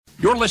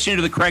You're listening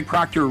to the Craig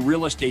Proctor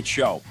Real Estate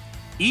Show.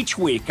 Each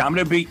week, I'm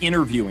going to be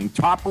interviewing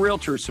top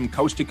realtors from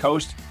coast to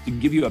coast to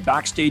give you a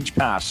backstage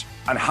pass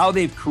on how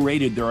they've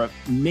created their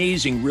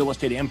amazing real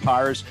estate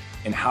empires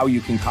and how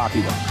you can copy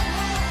them.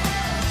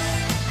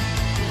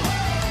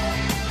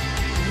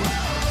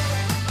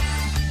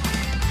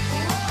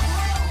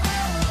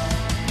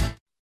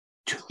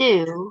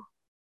 Two.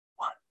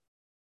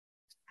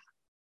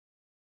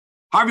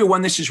 Hi,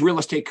 everyone. This is real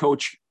estate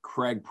coach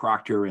Craig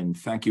Proctor, and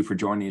thank you for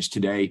joining us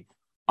today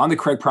on the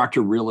Craig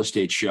Proctor Real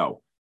Estate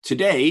Show.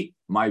 Today,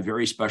 my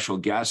very special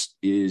guest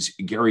is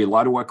Gary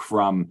Ludwig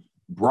from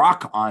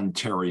Brock,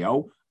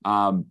 Ontario.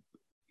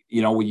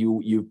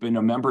 You've been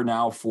a member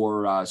now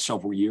for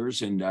several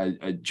years, and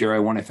Jerry, I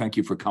want to thank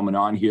you for coming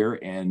on here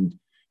and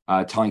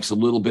telling us a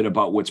little bit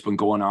about what's been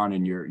going on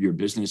in your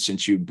business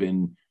since you've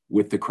been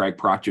with the Craig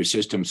Proctor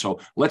system. So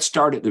let's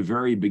start at the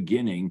very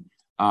beginning.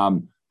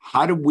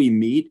 How did we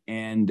meet,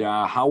 and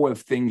how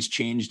have things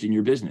changed in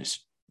your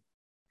business?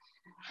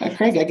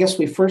 Craig, I guess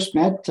we first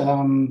met.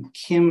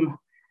 Kim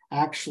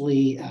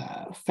actually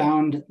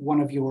found one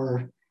of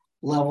your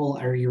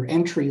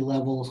entry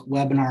level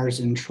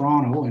webinars in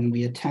Toronto, and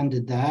we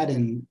attended that.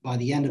 And by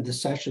the end of the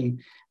session,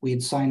 we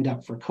had signed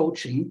up for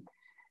coaching.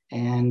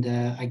 And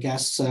I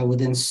guess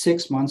within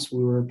 6 months,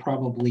 we were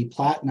probably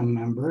platinum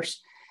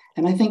members.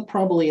 And I think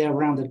probably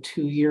around the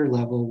 2-year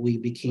level, we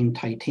became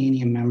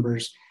titanium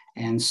members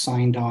and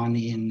signed on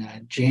in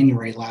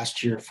January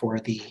last year for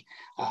the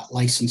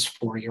license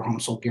for Your Home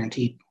Sold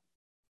Guaranteed.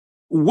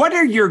 What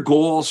are your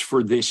goals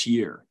for this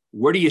year?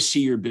 Where do you see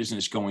your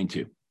business going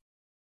to?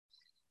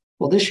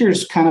 Well, this year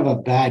is kind of a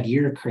bad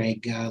year,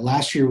 Craig.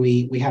 Last year,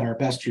 we had our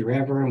best year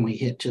ever, and we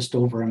hit just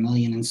over $1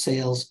 million in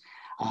sales.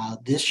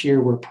 This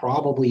year, we're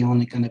probably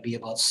only going to be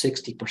about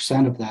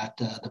 60% of that.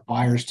 The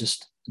buyers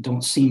just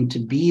don't seem to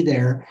be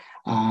there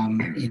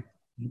in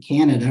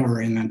Canada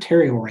or in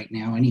Ontario right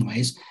now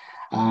anyways,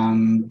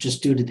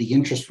 just due to the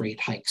interest rate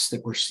hikes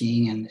that we're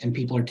seeing, and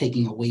people are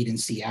taking a wait and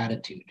see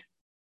attitude.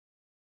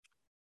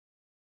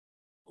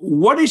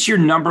 What is your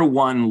number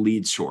one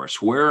lead source?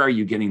 Where are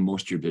you getting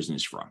most of your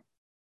business from?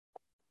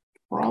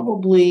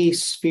 Probably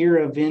sphere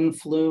of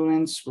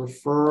influence,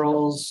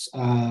 referrals,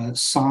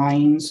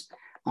 signs,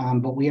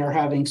 but we are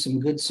having some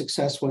good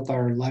success with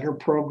our letter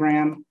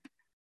program,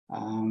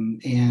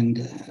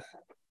 and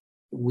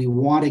we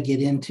want to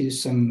get into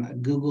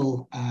some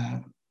Google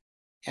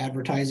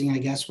advertising, I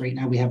guess. Right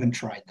now, we haven't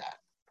tried that.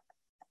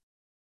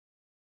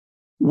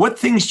 What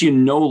things do you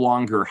no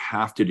longer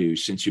have to do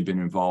since you've been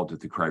involved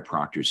with the Craig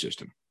Proctor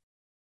system?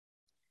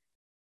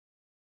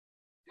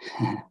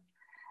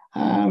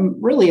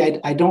 Really,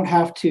 I don't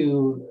have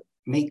to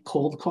make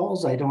cold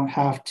calls. I don't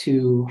have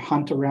to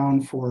hunt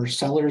around for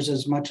sellers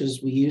as much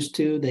as we used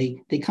to.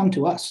 They come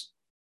to us.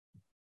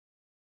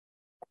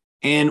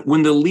 And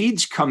when the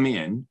leads come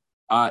in,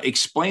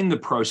 explain the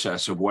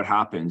process of what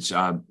happens.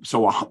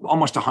 So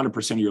almost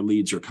 100% of your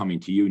leads are coming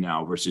to you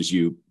now versus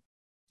you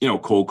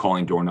cold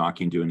calling, door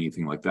knocking, doing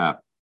anything like that.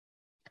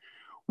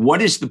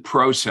 What is the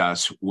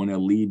process when a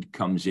lead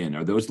comes in?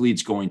 Are those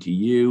leads going to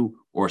you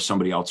or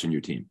somebody else on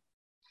your team?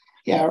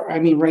 Yeah, I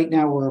mean, right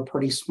now we're a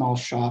pretty small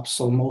shop,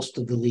 so most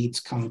of the leads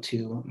come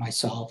to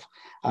myself.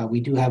 We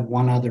do have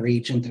one other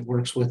agent that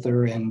works with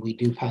her, and we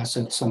do pass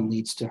out some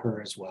leads to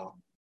her as well.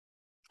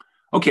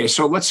 Okay,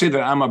 so let's say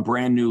that I'm a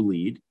brand new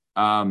lead.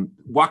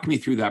 Walk me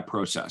through that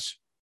process.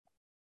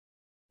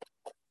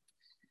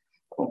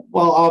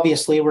 Well,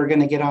 obviously, we're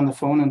going to get on the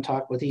phone and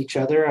talk with each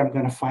other. I'm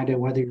going to find out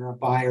whether you're a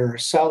buyer or a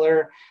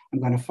seller. I'm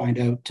going to find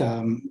out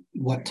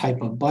what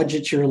type of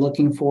budget you're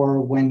looking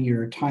for, when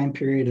your time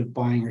period of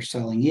buying or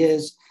selling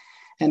is.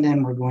 And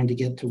then we're going to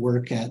get to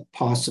work at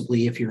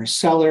possibly, if you're a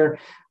seller,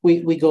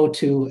 we go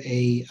to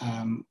a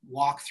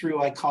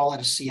walkthrough. I call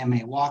it a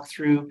CMA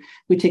walkthrough.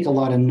 We take a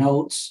lot of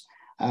notes.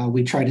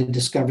 We try to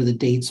discover the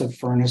dates of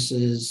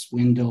furnaces,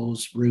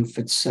 windows, roof,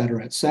 et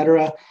cetera, et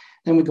cetera.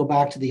 Then we go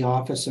back to the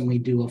office and we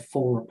do a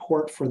full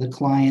report for the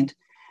client.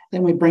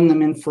 Then we bring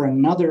them in for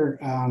another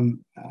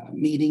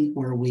meeting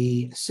where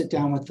we sit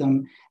down with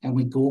them and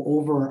we go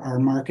over our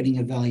marketing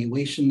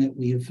evaluation that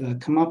we've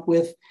come up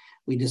with.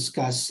 We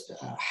discuss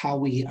how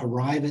we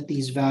arrive at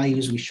these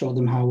values. We show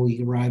them how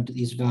we arrived at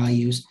these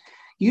values.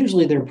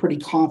 Usually they're pretty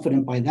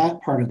confident by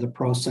that part of the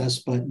process,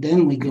 but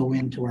then we go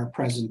into our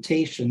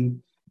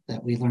presentation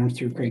that we learned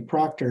through Craig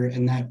Proctor,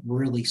 and that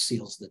really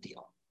seals the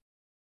deal.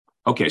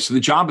 Okay, so the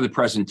job of the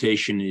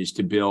presentation is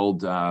to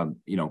build,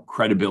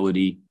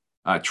 credibility,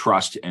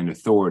 trust, and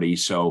authority,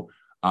 so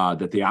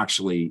that they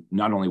actually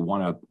not only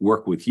want to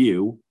work with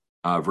you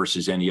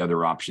versus any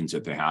other options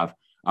that they have,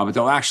 but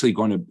they'll actually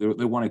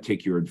they want to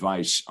take your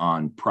advice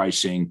on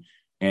pricing,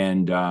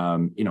 and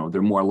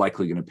they're more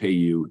likely going to pay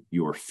you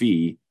your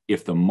fee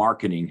if the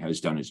marketing has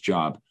done its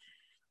job.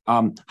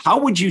 How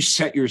would you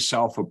set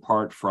yourself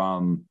apart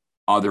from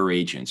other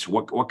agents?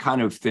 What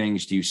kind of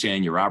things do you say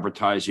in your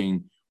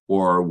advertising?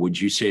 Or would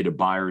you say to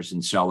buyers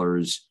and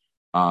sellers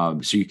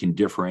so you can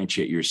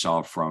differentiate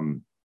yourself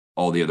from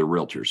all the other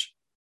realtors?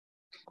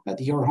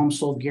 the Your Home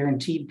Sold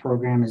Guaranteed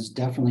program is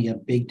definitely a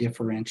big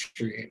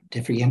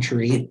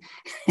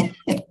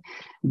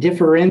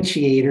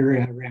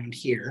differentiator around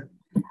here.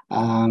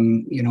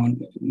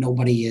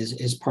 Nobody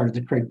is part of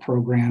the Craig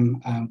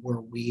program where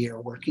we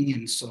are working,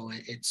 and so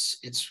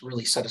it's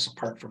really set us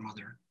apart from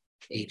other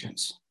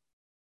agents.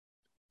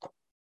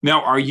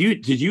 Now,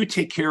 did you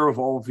take care of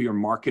all of your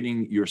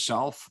marketing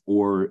yourself,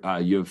 or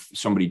you have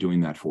somebody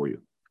doing that for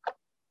you?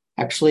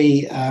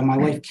 Actually, my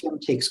wife Kim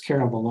takes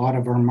care of a lot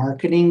of our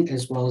marketing,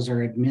 as well as our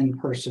admin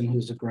person,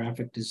 who's a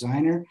graphic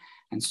designer.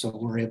 And so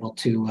we're able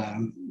to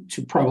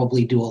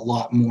probably do a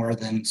lot more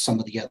than some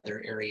of the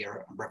other area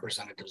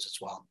representatives as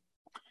well.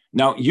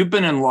 Now, you've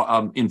been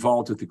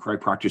involved with the Craig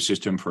Proctor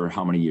system for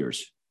how many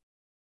years?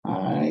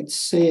 I'd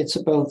say it's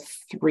about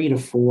 3 to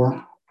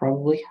 4,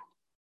 probably.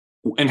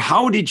 And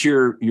how did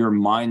your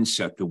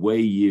mindset, the way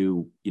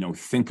you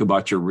think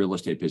about your real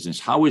estate business,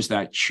 how has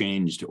that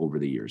changed over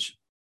the years?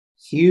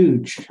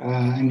 Huge.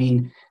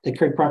 The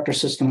Craig Proctor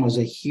system was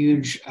a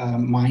huge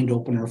mind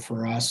opener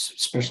for us,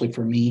 especially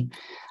for me.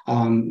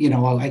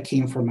 I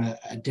came from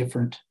a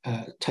different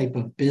type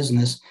of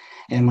business,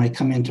 and when I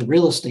come into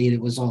real estate,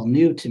 it was all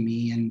new to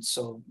me. And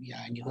so,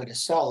 I knew how to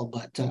sell,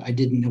 but I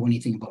didn't know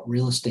anything about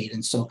real estate.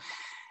 And so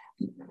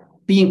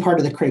being part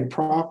of the Craig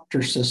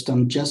Proctor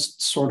system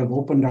just sort of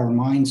opened our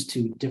minds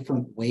to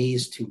different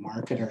ways to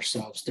market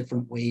ourselves,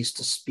 different ways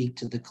to speak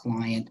to the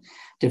client,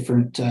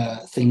 different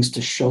things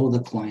to show the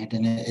client.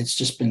 And it's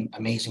just been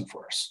amazing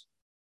for us.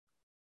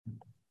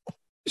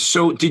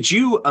 So did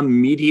you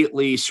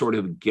immediately sort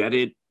of get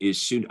it as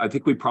soon? I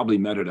think we probably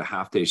met at a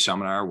half-day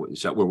seminar.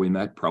 Is that where we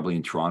met? Probably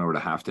in Toronto at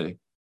a half-day?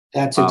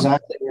 That's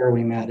exactly where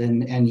we met.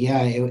 And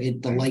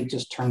the light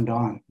just turned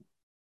on.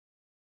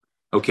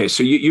 Okay,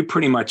 so you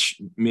pretty much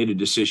made a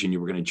decision you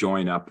were going to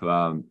join up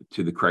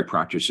to the Craig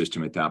Proctor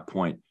system at that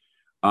point.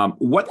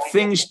 What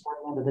things before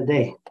the end of the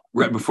day?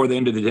 Right before the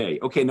end of the day?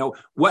 Okay, no.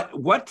 What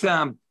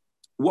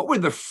were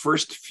the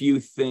first few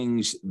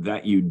things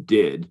that you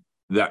did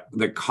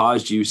that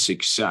caused you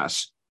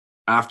success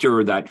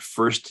after that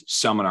first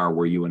seminar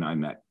where you and I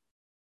met?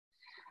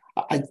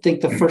 I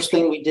think the first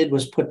thing we did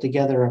was put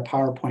together a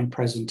PowerPoint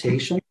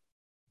presentation.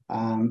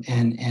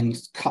 And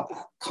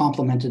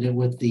complemented it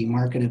with the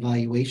market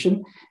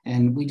evaluation.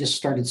 And we just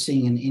started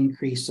seeing an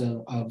increase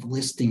of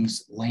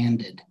listings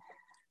landed.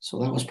 So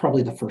that was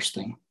probably the first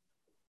thing.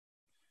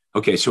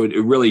 Okay, so it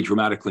really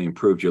dramatically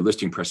improved your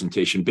listing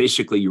presentation.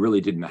 Basically, you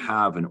really didn't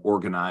have an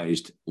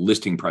organized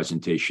listing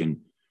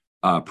presentation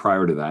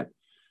prior to that.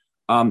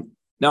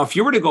 Now, if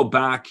you were to go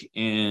back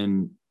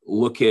and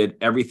look at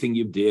everything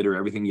you did or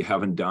everything you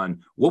haven't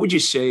done, what would you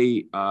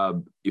say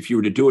if you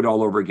were to do it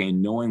all over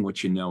again, knowing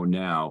what you know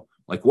now?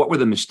 Like, what were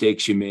the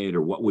mistakes you made,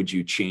 or what would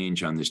you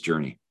change on this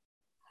journey?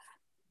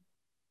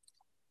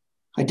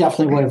 I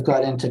definitely would have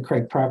got into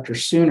Craig Proctor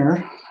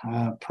sooner.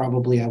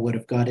 Probably I would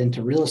have got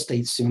into real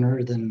estate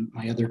sooner than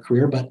my other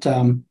career, but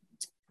the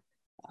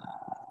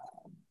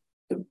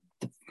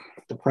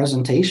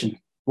presentation,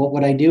 what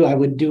would I do? I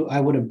would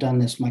have done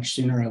this much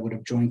sooner. I would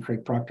have joined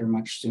Craig Proctor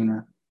much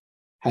sooner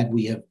had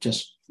we have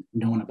just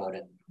known about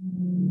it.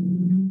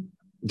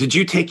 Did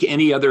you take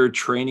any other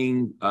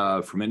training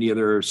from any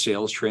other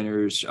sales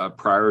trainers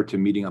prior to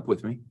meeting up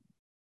with me?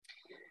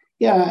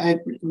 Yeah,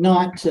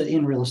 not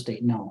in real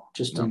estate. No,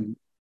 just in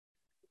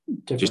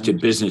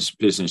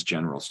business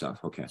general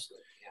stuff. Okay.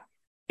 Yeah.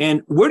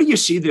 And where do you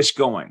see this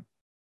going?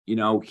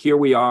 Here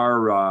we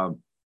are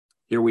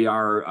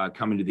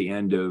coming to the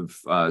end of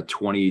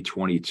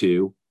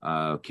 2022.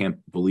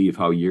 Can't believe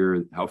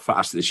how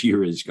fast this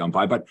year has gone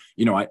by. But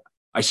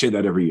I say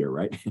that every year,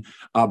 right?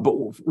 But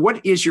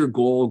what is your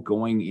goal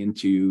going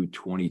into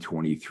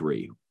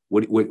 2023?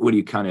 What do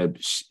you kind of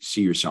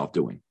see yourself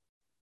doing?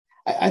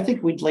 I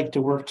think we'd like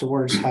to work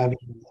towards having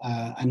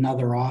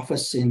another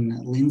office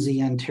in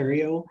Lindsay,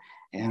 Ontario,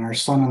 and our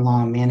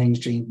son-in-law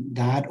managing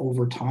that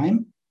over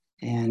time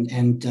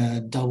and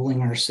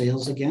doubling our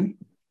sales again.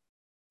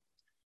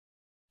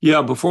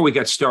 Yeah, before we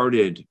got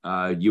started,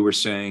 you were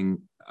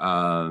saying,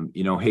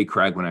 hey,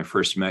 Craig, when I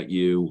first met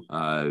you,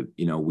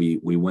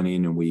 we went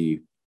in and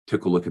we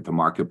took a look at the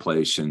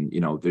marketplace, and,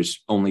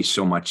 there's only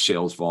so much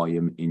sales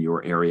volume in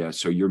your area.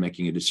 So you're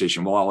making a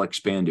decision, well, I'll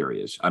expand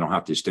areas. I don't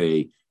have to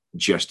stay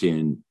just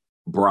in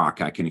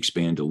Brock. I can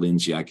expand to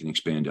Lindsay. I can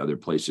expand to other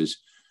places.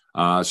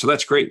 So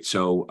that's great.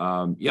 So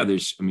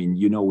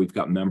we've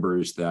got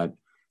members that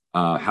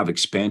have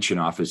expansion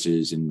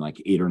offices in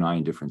like 8 or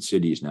 9 different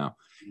cities now.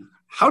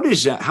 How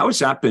has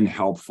that been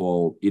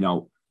helpful?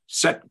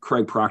 Set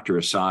Craig Proctor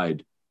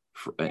aside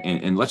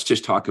and let's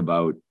just talk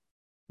about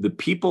the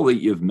people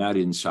that you've met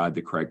inside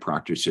the Craig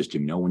Proctor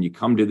system. When you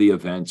come to the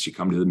events, you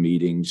come to the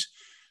meetings,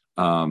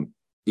 our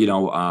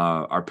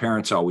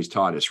parents always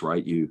taught us,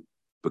 right? You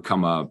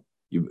become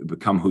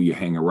who you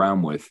hang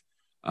around with.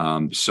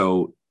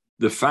 So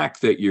the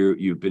fact that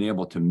you've been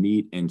able to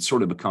meet and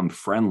sort of become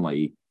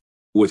friendly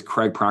with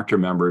Craig Proctor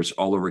members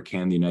all over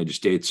Canada, the United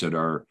States that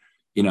are,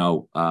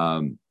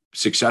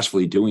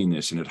 successfully doing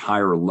this and at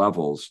higher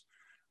levels,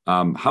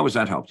 how has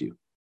that helped you?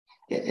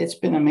 It's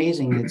been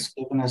amazing. It's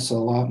given us a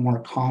lot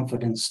more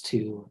confidence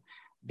to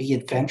be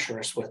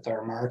adventurous with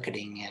our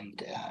marketing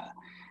and,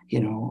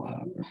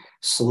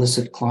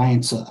 solicit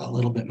clients a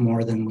little bit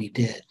more than we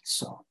did.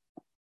 So,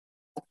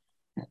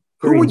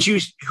 Who would you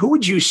who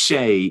would you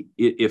say,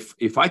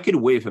 if I could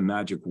wave a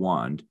magic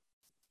wand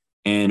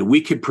and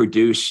we could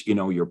produce,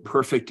 your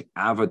perfect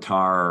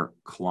avatar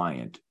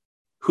client,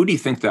 who do you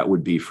think that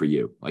would be for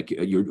you? Like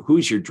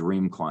who's your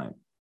dream client?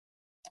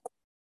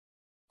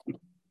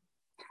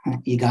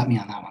 You got me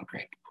on that one,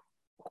 Craig.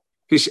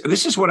 Because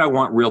this is what I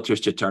want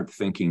realtors to start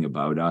thinking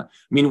about.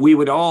 We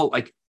would all,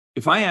 like,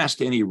 if I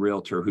asked any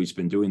realtor who's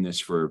been doing this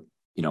for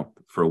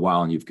a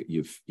while, and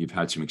you've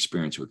had some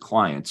experience with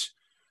clients,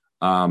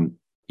 and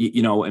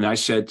I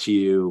said to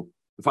you,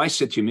 if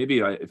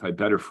I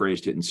better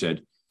phrased it and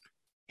said,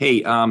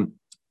 hey,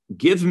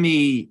 give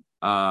me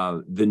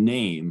the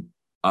name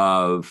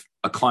of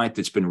a client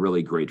that's been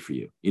really great for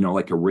you,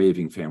 like a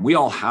raving fan. We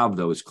all have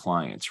those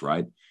clients,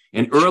 right?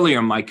 And earlier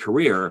in my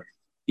career,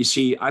 you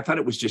see, I thought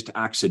it was just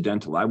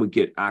accidental. I would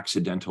get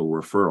accidental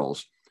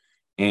referrals.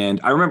 And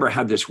I remember I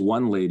had this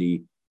one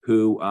lady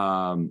who,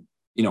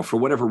 for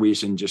whatever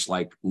reason, just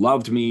like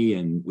loved me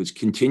and was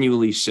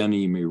continually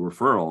sending me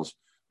referrals.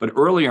 But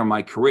earlier in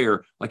my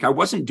career, like I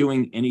wasn't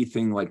doing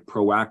anything like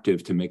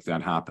proactive to make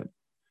that happen.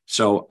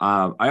 So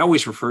I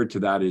always referred to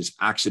that as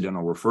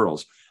accidental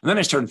referrals. And then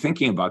I started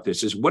thinking about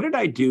this is, what did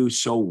I do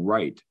so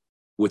right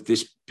with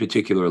this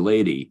particular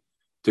lady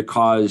to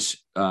cause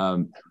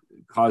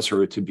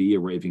her to be a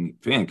raving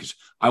fan? Because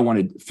I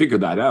wanted to figure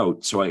that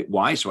out. So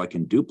I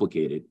can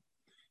duplicate it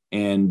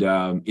and,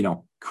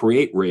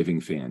 create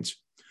raving fans.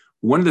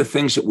 One of the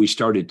things that we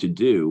started to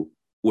do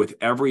with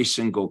every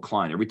single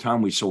client, every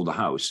time we sold a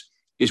house,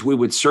 is we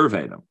would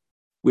survey them.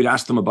 We'd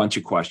ask them a bunch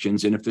of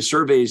questions. And if the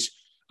surveys,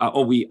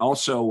 we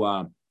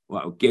also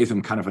gave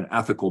them kind of an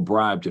ethical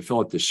bribe to fill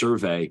out the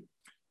survey.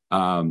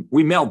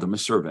 We mailed them a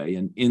survey,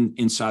 and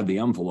inside the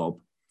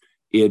envelope,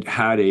 it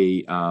had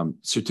a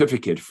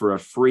certificate for a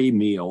free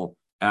meal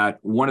at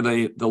one of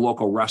the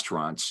local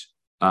restaurants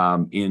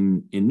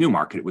in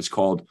Newmarket. It was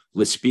called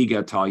La Spiga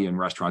Italian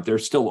Restaurant. They're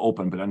still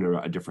open, but under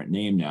a different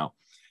name now.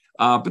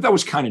 But that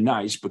was kind of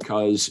nice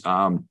because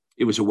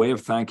it was a way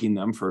of thanking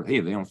them for,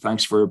 hey,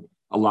 thanks for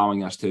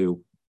allowing us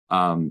to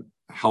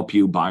help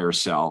you buy or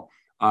sell.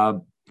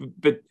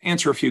 But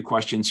answer a few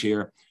questions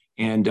here.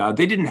 And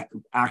they didn't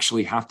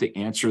actually have to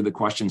answer the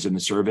questions in the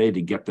survey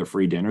to get the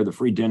free dinner. The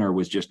free dinner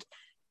was just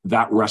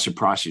that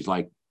reciprocity,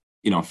 like,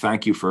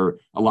 thank you for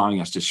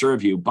allowing us to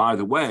serve you. By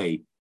the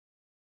way,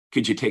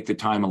 could you take the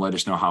time and let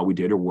us know how we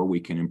did or where we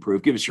can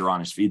improve? Give us your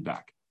honest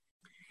feedback.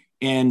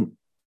 And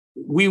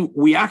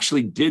we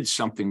actually did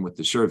something with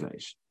the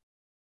surveys.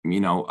 A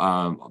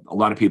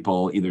lot of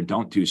people either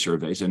don't do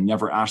surveys and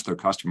never ask their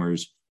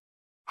customers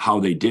how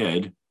they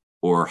did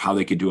or how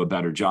they could do a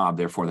better job.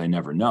 Therefore, they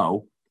never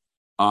know.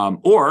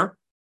 Or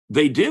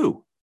they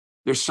do.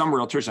 There's some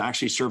realtors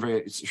actually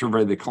survey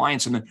the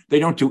clients and then they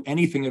don't do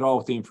anything at all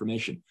with the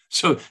information.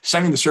 So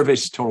sending the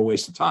surveys is a total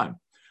waste of time.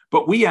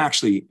 But we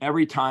actually,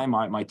 every time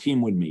my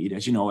team would meet,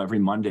 as you know, every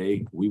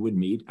Monday we would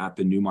meet at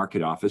the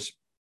Newmarket office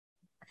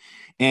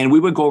and we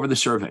would go over the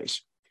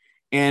surveys.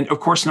 And of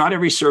course, not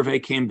every survey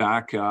came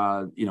back,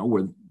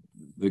 where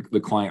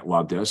the client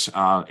loved us.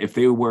 If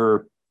it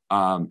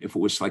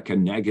was like a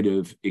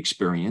negative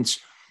experience,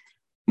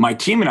 my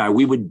team and I,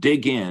 we would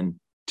dig in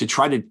to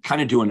try to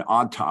kind of do an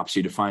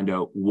autopsy to find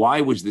out,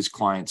 why was this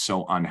client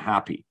so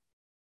unhappy?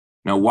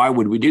 Now, why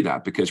would we do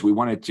that? Because we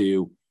wanted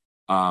to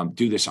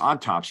do this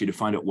autopsy to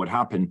find out what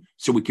happened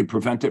so we could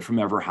prevent it from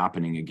ever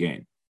happening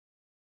again.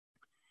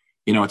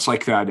 It's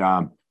like that,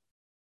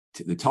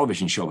 the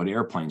television show about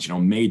airplanes,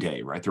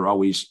 Mayday, right? They're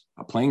always,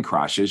 a plane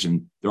crashes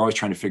and they're always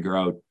trying to figure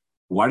out,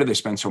 why do they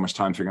spend so much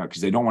time figuring out?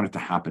 Because they don't want it to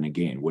happen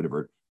again,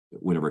 whatever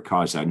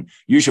caused that. And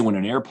usually when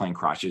an airplane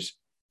crashes,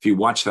 if you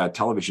watch that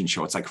television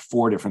show, it's like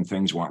 4 different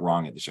things went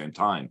wrong at the same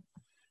time.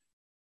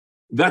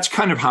 That's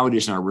kind of how it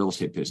is in our real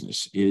estate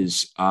business,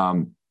 is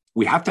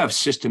we have to have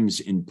systems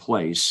in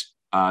place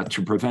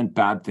to prevent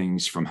bad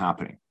things from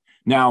happening.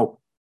 Now,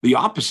 the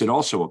opposite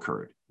also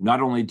occurred.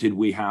 Not only did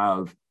we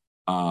have,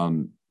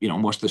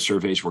 most of the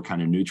surveys were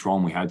kind of neutral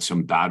and we had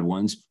some bad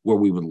ones where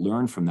we would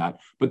learn from that,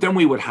 but then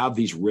we would have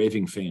these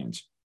raving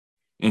fans.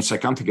 And it's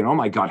like, I'm thinking, oh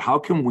my God, how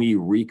can we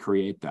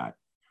recreate that?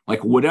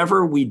 Like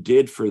whatever we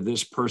did for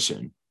this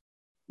person,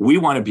 we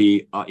want to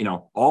be,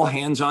 all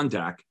hands on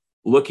deck,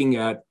 looking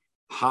at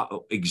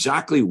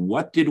exactly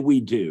what did we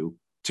do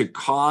to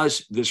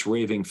cause this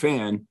raving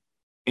fan,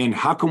 and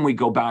how can we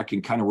go back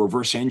and kind of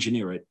reverse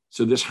engineer it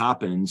so this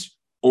happens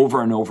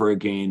over and over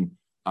again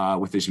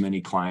with as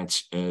many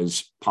clients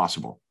as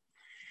possible.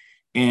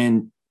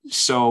 And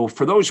so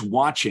for those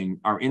watching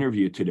our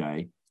interview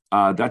today,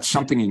 that's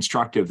something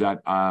instructive that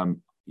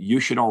you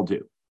should all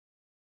do.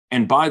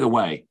 And by the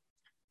way,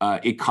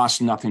 it costs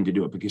nothing to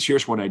do it, because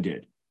here's what I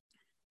did.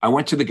 I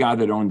went to the guy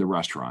that owned the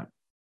restaurant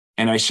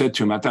and I said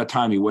to him, at that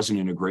time, he wasn't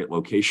in a great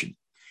location.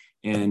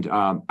 And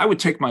I would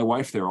take my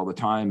wife there all the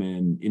time.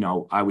 And,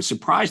 I was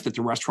surprised that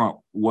the restaurant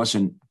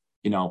wasn't,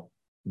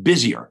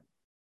 busier.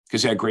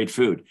 because they had great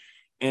food.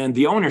 And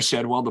the owner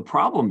said, well, the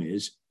problem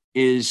is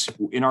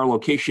in our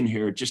location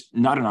here, just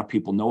not enough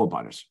people know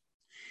about us.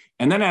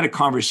 And then I had a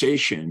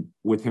conversation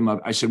with him.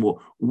 I said,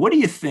 well, what do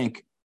you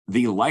think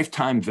the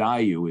lifetime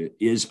value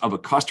is of a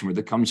customer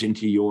that comes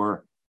into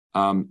your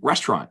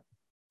restaurant?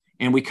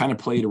 And we kind of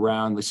played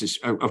around. This is,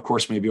 of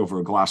course, maybe over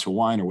a glass of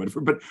wine or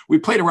whatever, but we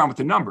played around with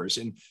the numbers.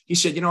 And he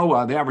said,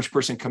 the average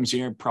person comes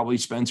here, probably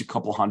spends a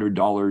couple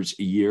 $100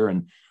 a year.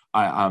 And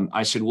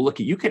I said, well, look,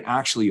 you can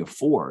actually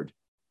afford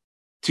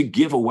to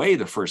give away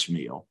the first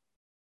meal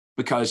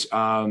because,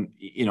 by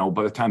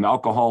the time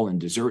alcohol and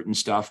dessert and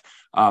stuff,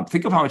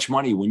 think of how much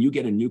money when you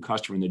get a new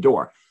customer in the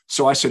door.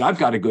 So I said, I've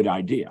got a good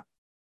idea.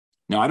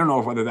 Now, I don't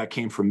know whether that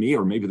came from me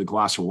or maybe the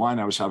glass of wine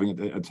I was having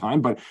at the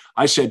time, but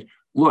I said,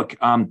 look,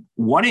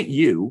 why don't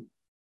you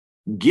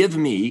give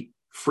me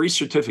free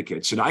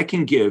certificates that I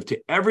can give to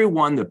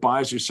everyone that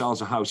buys or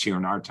sells a house here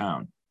in our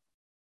town?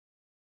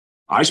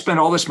 I spent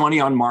all this money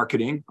on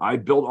marketing. I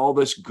built all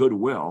this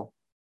goodwill.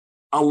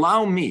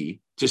 Allow me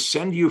to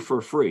send you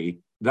for free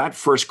that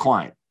first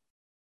client.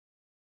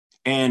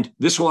 And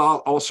this will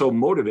also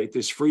motivate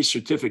this free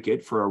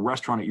certificate for a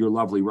restaurant at your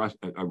lovely,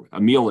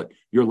 a meal at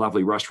your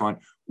lovely restaurant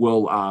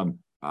will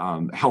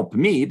help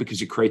me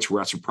because it creates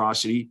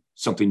reciprocity,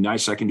 something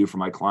nice I can do for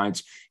my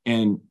clients,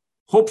 and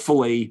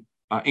hopefully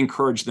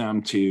encourage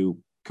them to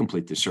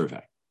complete the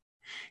survey.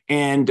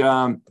 And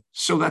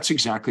so that's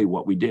exactly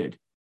what we did.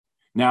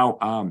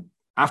 Now,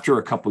 after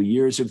a couple of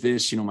years of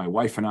this, my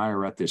wife and I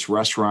are at this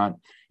restaurant.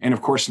 And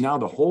of course, now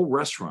the whole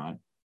restaurant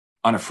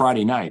on a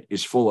Friday night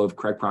is full of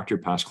Craig Proctor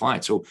past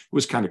clients. So it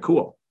was kind of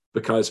cool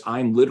because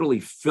I'm literally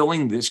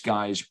filling this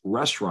guy's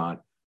restaurant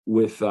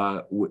with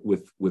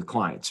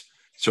clients.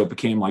 So it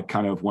became like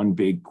kind of one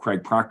big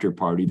Craig Proctor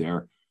party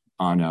there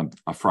on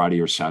a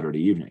Friday or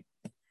Saturday evening.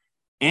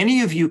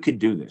 Any of you could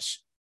do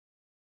this.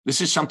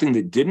 This is something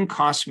that didn't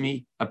cost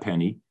me a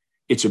penny.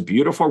 It's a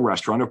beautiful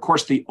restaurant. Of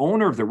course, the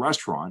owner of the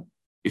restaurant,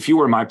 if you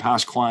were my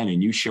past client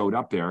and you showed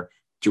up there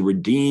to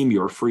redeem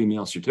your free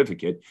meal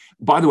certificate,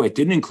 by the way, it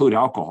didn't include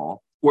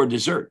alcohol or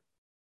dessert.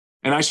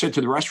 And I said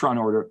to the restaurant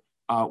owner,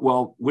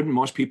 well, wouldn't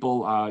most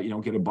people,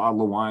 get a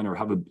bottle of wine or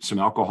have some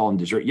alcohol and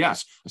dessert?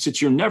 Yes. I said,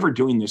 you're never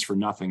doing this for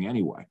nothing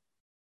anyway.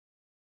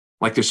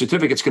 Like the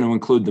certificate's going to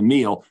include the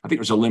meal. I think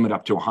there's a limit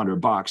up to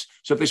 $100.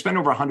 So if they spend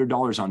over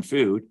 $100 on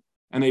food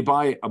and they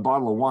buy a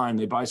bottle of wine,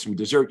 they buy some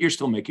dessert, you're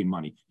still making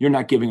money. You're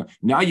not giving.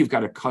 Now you've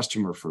got a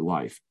customer for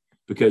life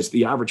because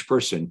the average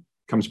person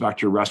comes back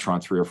to your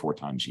restaurant 3 or 4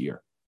 times a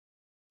year.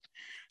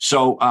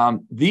 So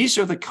these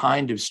are the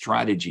kind of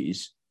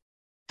strategies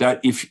that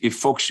if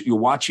folks, you're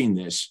watching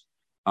this,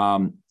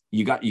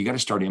 you got to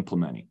start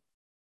implementing.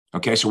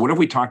 Okay, so what have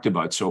we talked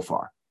about so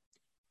far?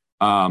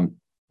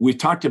 We've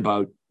talked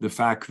about the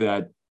fact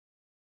that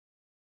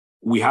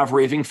we have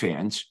raving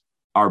fans.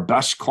 Our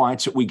best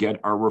clients that we get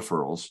are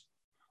referrals,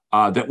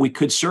 that we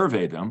could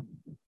survey them.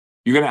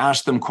 You're going to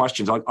ask them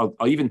questions. I'll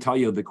even tell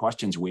you the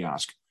questions we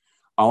ask.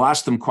 I'll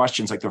ask them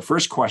questions. Like the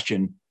first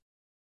question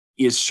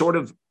is sort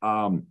of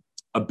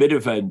a bit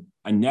of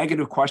a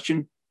negative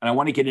question, and I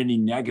want to get any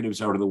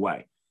negatives out of the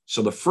way.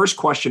 So the first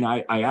question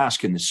I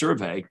ask in the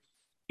survey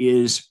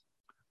is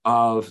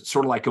of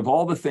sort of like, of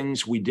all the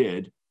things we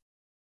did,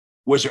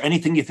 was there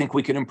anything you think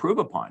we could improve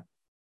upon?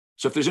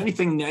 So if there's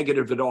anything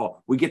negative at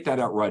all, we get that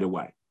out right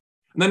away.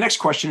 And the next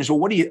question is,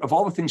 well, of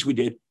all the things we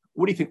did,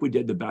 what do you think we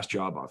did the best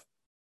job of?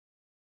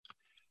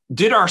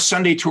 Did our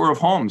Sunday tour of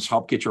homes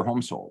help get your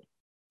home sold?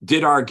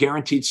 Did our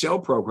guaranteed sale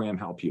program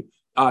help you?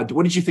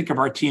 What did you think of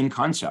our team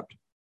concept?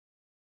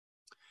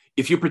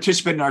 If you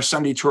participated in our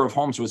Sunday tour of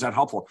homes, was that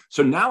helpful?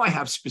 So now I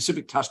have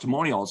specific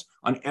testimonials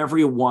on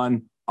every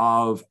one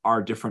of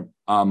our different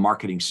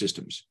marketing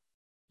systems.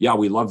 Yeah,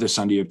 we love the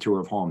Sunday tour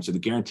of homes. So the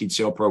guaranteed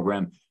sale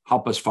program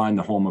helped us find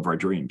the home of our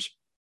dreams.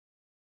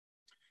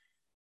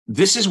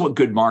 This is what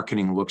good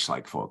marketing looks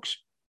like, folks.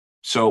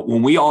 So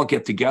when we all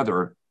get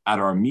together at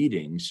our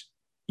meetings,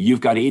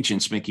 you've got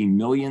agents making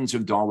millions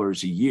of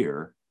dollars a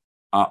year,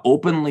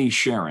 openly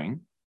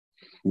sharing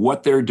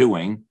what they're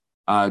doing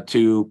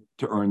to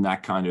earn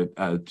that kind of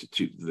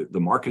the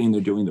marketing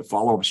they're doing, the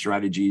follow-up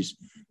strategies,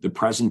 the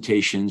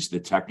presentations, the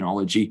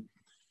technology.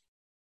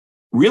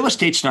 Real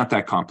estate's not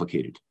that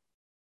complicated.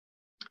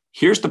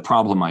 Here's the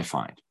problem I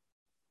find.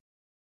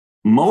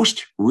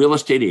 Most real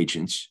estate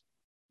agents,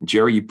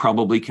 Jerry, you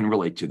probably can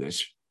relate to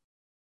this.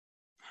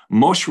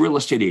 Most real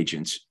estate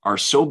agents are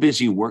so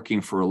busy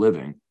working for a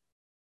living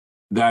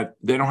that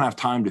they don't have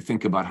time to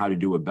think about how to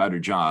do a better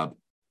job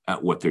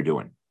at what they're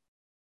doing.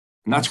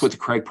 And that's what the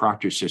Craig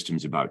Proctor system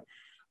is about.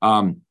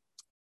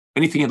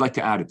 Anything you'd like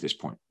to add at this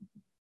point?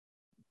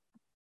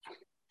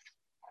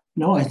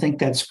 No, I think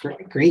that's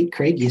great.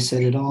 Craig, you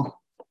said it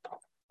all.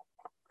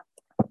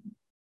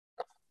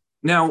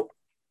 Now,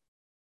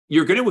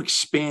 you're going to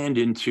expand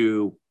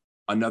into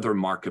another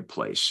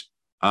marketplace.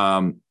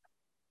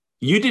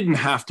 You didn't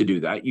have to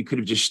do that. You could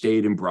have just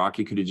stayed in Brock.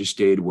 You could have just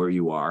stayed where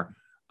you are.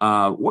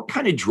 What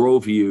kind of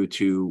drove you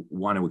to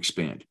want to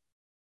expand?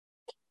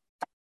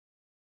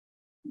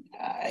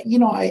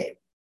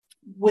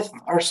 with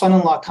our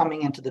son-in-law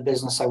coming into the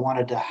business, I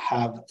wanted to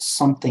have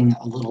something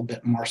a little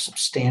bit more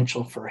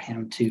substantial for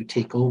him to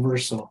take over.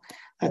 So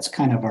that's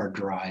kind of our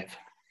drive.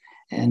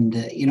 And,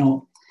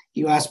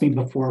 you asked me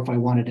before if I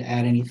wanted to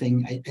add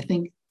anything. I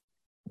think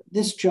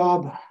this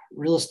job,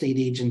 real estate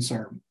agents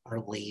are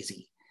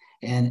lazy.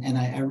 And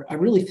I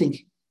really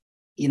think,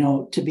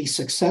 to be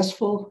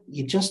successful,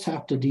 you just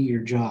have to do your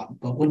job.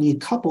 But when you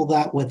couple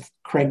that with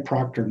Craig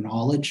Proctor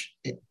knowledge,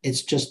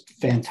 it's just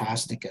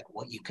fantastic at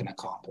what you can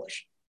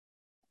accomplish.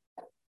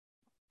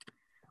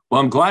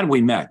 Well, I'm glad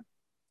we met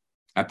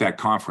at that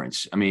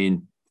conference. I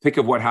mean, think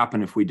of what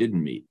happened if we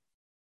didn't meet.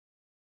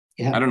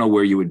 Yeah. I don't know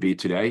where you would be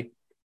today.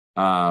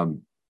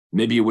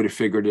 Maybe you would have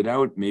figured it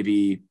out.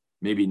 Maybe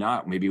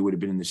not. Maybe you would have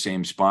been in the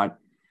same spot.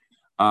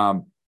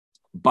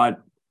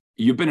 But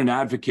you've been an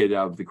advocate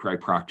of the Craig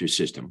Proctor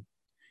system.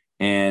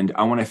 And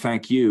I want to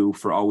thank you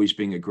for always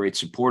being a great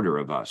supporter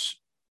of us.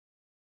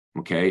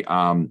 Okay.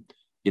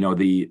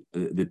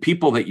 The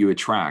people that you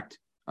attract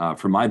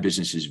for my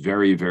business is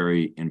very,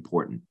 very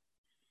important.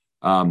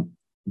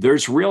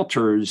 There's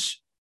realtors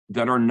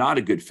that are not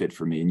a good fit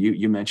for me. And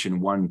you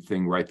mentioned one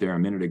thing right there a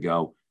minute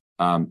ago.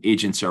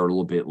 Agents are a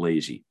little bit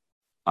lazy.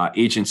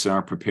 Agents that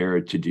aren't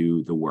prepared to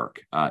do the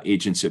work.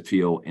 Agents that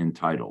feel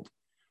entitled.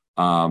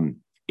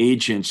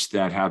 Agents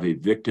that have a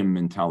victim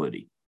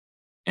mentality.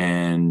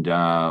 And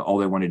all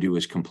they want to do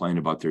is complain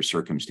about their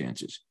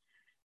circumstances.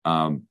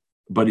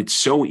 But it's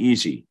so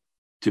easy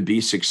to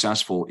be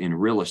successful in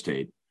real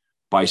estate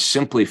by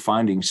simply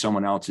finding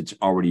someone else that's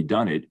already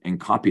done it and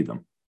copy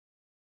them.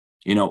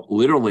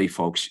 Literally,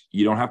 folks,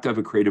 you don't have to have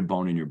a creative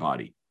bone in your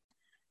body.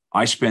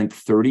 I spent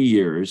 30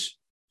 years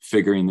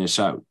figuring this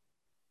out.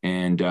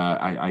 And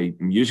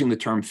I'm using the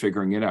term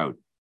figuring it out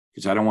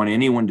because I don't want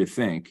anyone to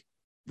think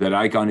that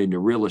I got into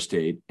real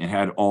estate and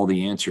had all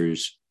the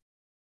answers.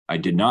 I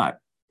did not.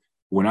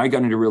 When I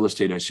got into real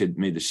estate, I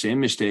made the same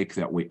mistake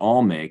that we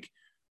all make,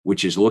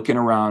 which is looking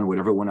around what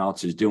everyone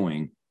else is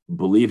doing,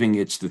 believing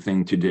it's the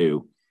thing to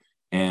do.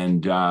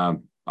 And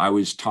I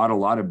was taught a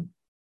lot of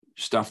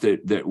stuff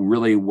that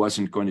really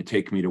wasn't going to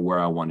take me to where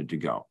I wanted to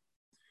go.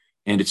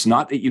 And it's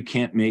not that you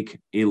can't make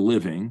a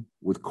living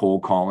with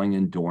cold calling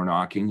and door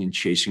knocking and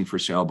chasing for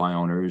sale by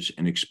owners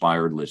and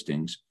expired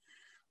listings,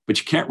 but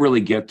you can't really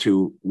get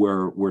to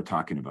where we're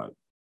talking about.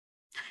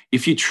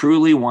 If you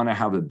truly want to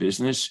have a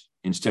business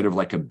instead of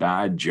like a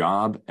bad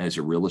job as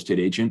a real estate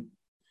agent,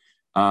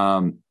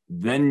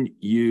 then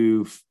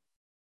you've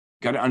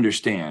got to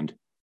understand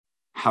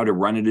how to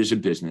run it as a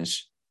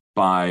business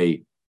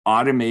by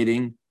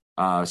automating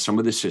some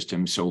of the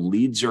systems. So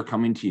leads are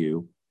coming to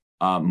you,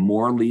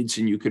 more leads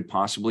than you could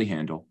possibly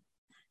handle.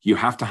 You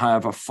have to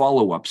have a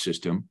follow-up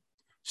system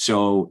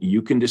so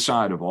you can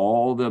decide of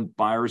all the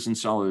buyers and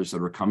sellers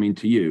that are coming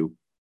to you,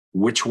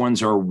 which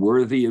ones are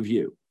worthy of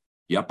you.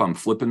 Yep, I'm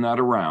flipping that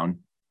around.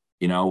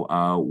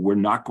 We're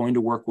not going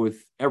to work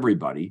with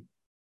everybody.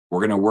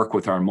 We're going to work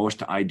with our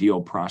most ideal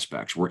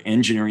prospects. We're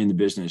engineering the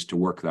business to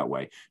work that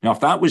way. Now, if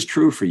that was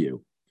true for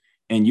you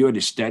and you had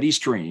a steady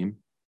stream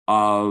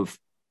of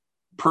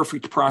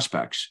perfect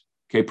prospects,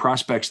 okay,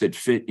 prospects that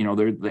fit,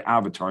 they're the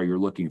avatar you're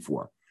looking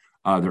for.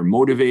 They're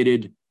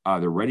motivated.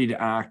 They're ready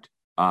to act.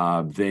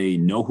 They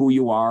know who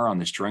you are on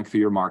the strength of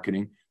your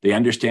marketing. They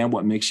understand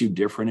what makes you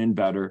different and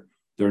better.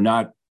 They're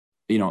not,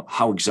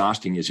 how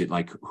exhausting is it?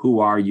 Like,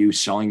 who are you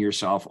selling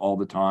yourself all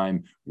the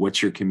time?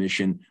 What's your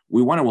commission?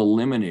 We want to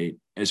eliminate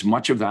as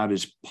much of that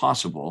as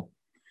possible.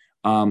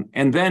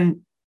 And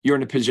then you're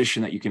in a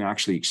position that you can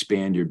actually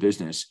expand your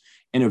business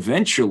and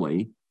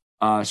eventually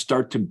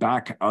start to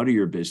back out of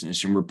your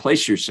business and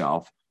replace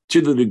yourself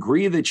to the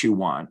degree that you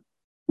want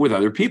with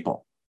other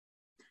people.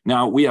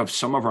 Now, we have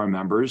some of our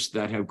members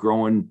that have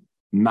grown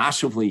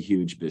massively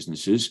huge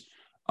businesses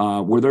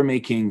where they're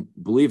making,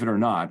 believe it or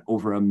not,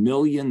 over $1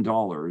 million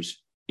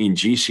in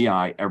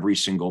GCI every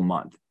single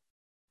month.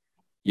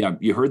 Yeah,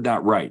 you heard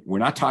that right. We're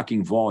not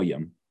talking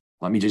volume.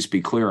 Let me just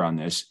be clear on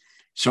this.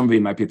 Some of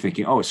you might be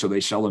thinking, oh, so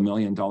they sell $1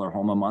 million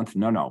home a month?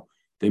 No.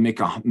 They make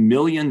 $1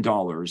 million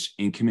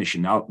in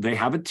commission. Now, they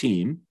have a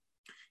team.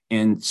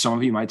 And some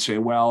of you might say,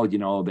 well,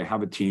 they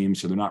have a team,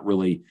 so they're not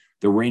really,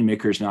 the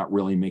rainmaker's not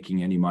really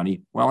making any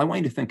money. Well, I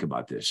want you to think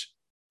about this.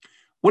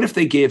 What if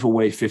they gave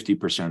away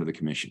 50% of the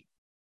commission?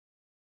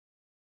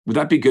 Would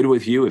that be good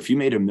with you? If you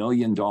made $1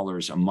 million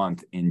a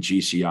month in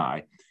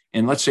GCI,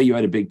 and let's say you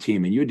had a big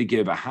team and you had to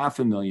give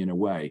 $500,000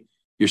 away,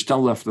 you're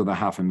still left with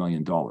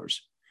 $500,000.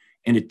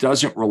 And it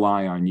doesn't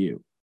rely on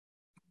you.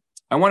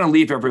 I want to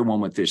leave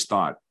everyone with this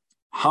thought.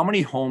 How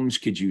many homes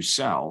could you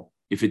sell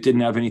if it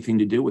didn't have anything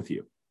to do with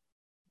you?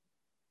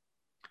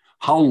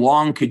 How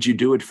long could you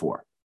do it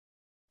for?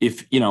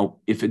 If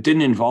it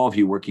didn't involve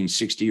you working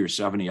 60 or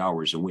 70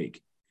 hours a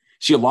week.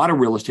 See, a lot of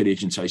real estate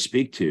agents I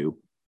speak to,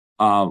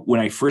 when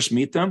I first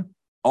meet them,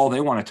 all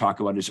they want to talk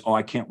about is,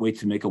 I can't wait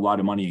to make a lot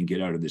of money and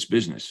get out of this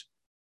business.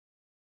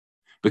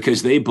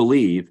 Because they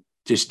believe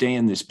to stay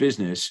in this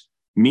business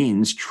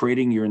means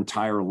trading your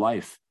entire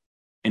life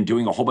and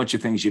doing a whole bunch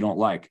of things you don't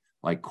like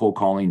cold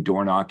calling,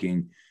 door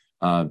knocking,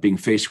 being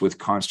faced with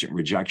constant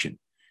rejection.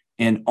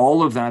 And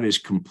all of that is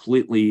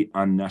completely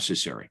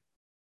unnecessary.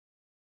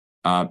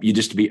 You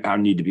just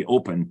need to be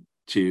open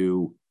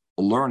to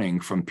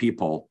learning from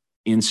people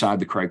inside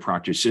the Craig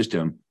Proctor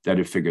system that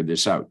have figured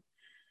this out.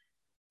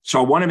 So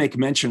I want to make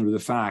mention of the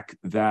fact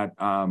that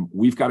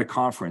we've got a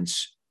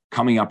conference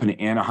coming up in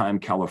Anaheim,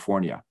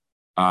 California.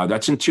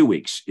 That's in 2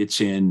 weeks.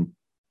 It's in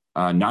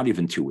not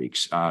even 2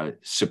 weeks,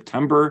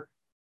 September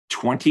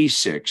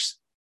 26th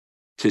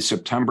to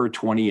September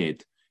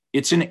 28th.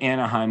 It's in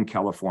Anaheim,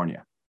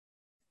 California.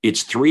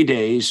 It's 3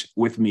 days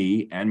with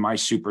me and my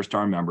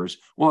superstar members.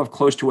 We'll have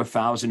close to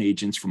 1,000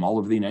 agents from all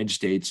over the United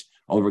States,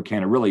 all over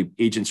Canada, really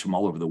agents from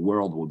all over the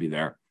world will be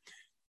there.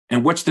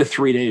 And what's the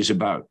 3 days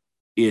about?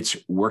 It's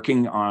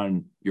working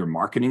on your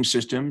marketing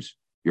systems,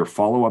 your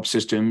follow-up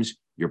systems,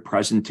 your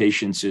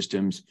presentation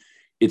systems.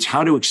 It's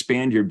how to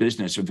expand your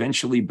business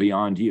eventually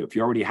beyond you. If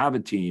you already have a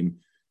team,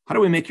 how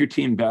do we make your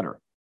team better?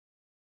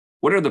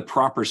 What are the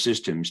proper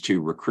systems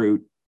to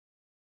recruit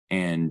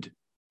and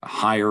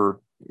hire,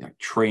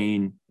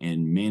 train,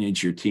 and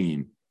manage your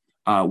team?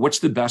 What's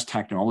the best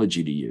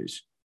technology to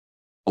use?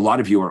 A lot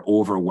of you are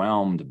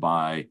overwhelmed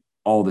by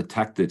all the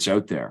tech that's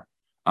out there.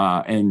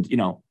 And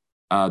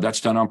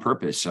that's done on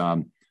purpose.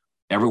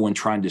 Everyone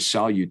trying to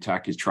sell you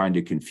tech is trying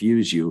to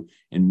confuse you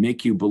and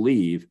make you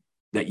believe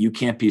that you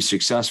can't be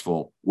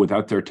successful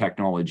without their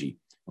technology,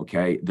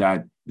 okay?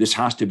 That this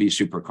has to be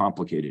super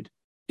complicated.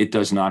 It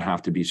does not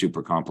have to be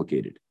super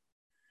complicated,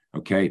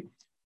 okay?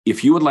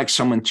 If you would like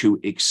someone to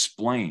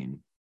explain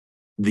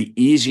the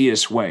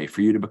easiest way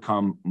for you to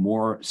become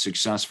more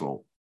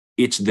successful,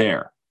 it's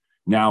there.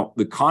 Now,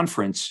 the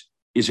conference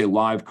is a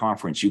live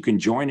conference. You can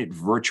join it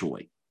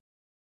virtually.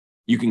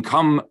 You can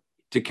come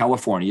to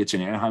California. It's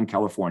in Anaheim,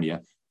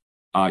 California.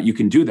 You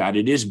can do that.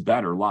 It is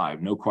better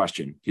live, no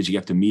question, because you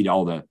have to meet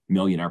all the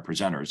millionaire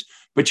presenters,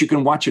 but you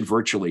can watch it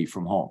virtually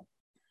from home.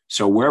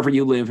 So wherever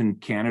you live in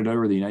Canada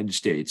or the United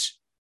States,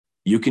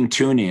 you can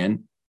tune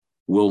in.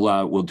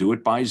 We'll do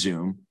it by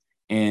Zoom,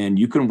 and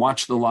you can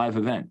watch the live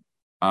event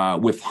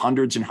with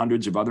hundreds and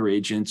hundreds of other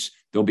agents.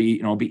 They'll be,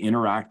 be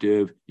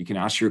interactive. You can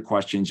ask your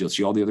questions. You'll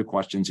see all the other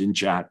questions in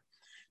chat.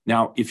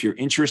 Now, if you're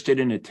interested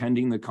in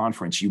attending the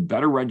conference, you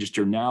better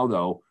register now,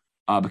 though,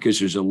 because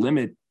there's a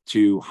limit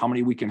to how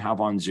many we can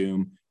have on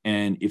Zoom.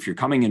 And if you're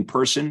coming in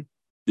person,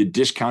 the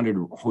discounted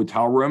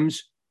hotel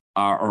rooms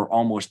are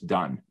almost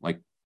done. Like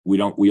we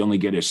only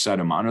get a set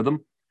amount of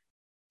them.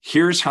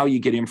 Here's how you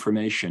get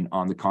information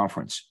on the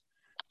conference.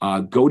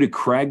 Go to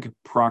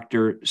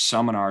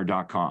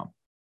CraigProctorSeminar.com.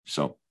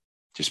 So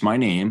just my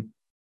name,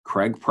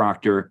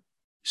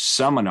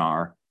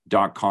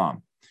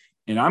 CraigProctorSeminar.com.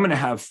 And I'm going to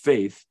have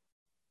Faith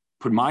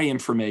put my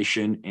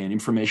information and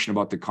information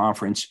about the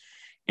conference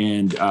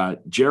and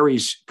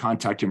Jerry's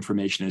contact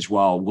information as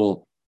well.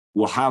 We'll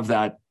have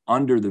that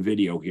under the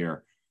video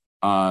here,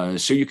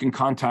 so you can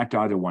contact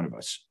either one of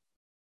us.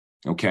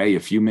 Okay,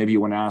 if you maybe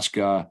want to ask,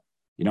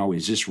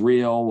 is this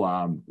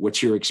real?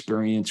 What's your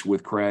experience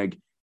with Craig?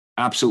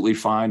 Absolutely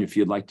fine. If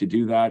you'd like to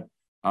do that,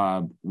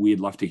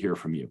 we'd love to hear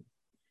from you.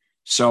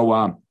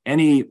 So,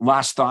 any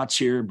last thoughts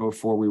here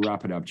before we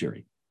wrap it up,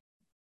 Jerry?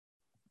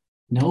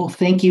 No,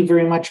 thank you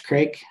very much,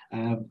 Craig.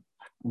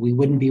 We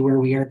wouldn't be where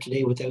we are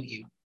today without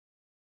you.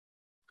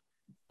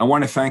 I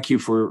want to thank you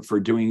for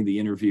doing the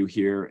interview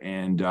here.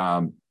 And,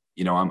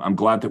 I'm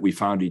glad that we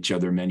found each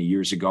other many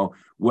years ago.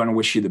 We want to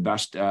wish you the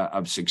best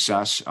of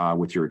success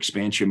with your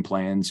expansion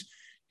plans.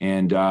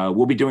 And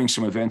we'll be doing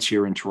some events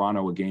here in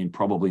Toronto again,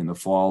 probably in the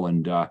fall,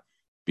 and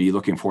be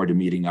looking forward to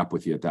meeting up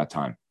with you at that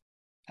time.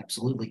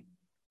 Absolutely.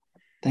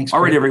 Thanks.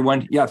 All right,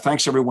 everyone. Yeah,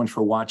 thanks everyone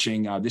for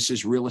watching. This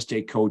is real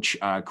estate coach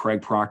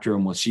Craig Proctor,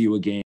 and we'll see you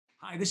again.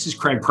 Hi, this is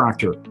Craig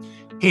Proctor.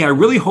 Hey, I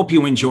really hope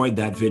you enjoyed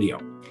that video.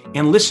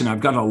 And listen,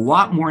 I've got a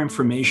lot more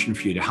information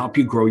for you to help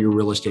you grow your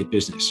real estate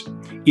business.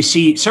 You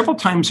see, several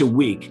times a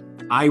week,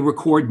 I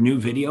record new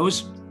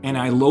videos and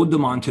I load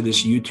them onto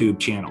this YouTube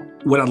channel.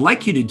 What I'd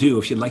like you to do,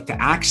 if you'd like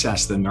to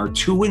access them, are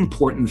two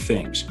important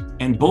things,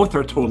 and both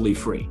are totally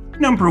free.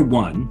 Number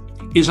one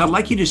is I'd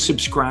like you to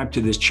subscribe to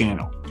this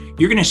channel.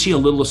 You're going to see a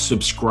little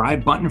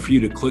subscribe button for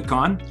you to click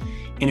on.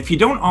 And if you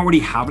don't already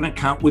have an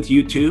account with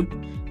YouTube,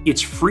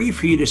 it's free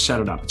for you to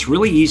set it up. It's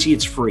really easy,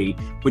 it's free,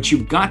 but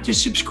you've got to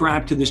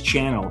subscribe to this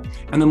channel.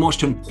 And the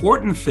most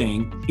important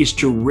thing is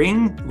to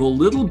ring the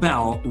little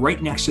bell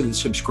right next to the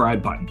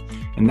subscribe button.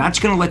 And that's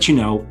going to let you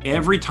know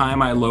every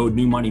time I load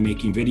new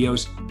money-making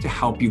videos to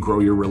help you grow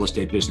your real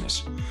estate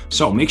business.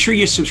 So make sure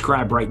you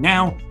subscribe right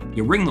now,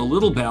 you ring the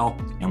little bell,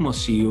 and we'll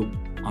see you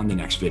on the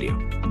next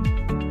video.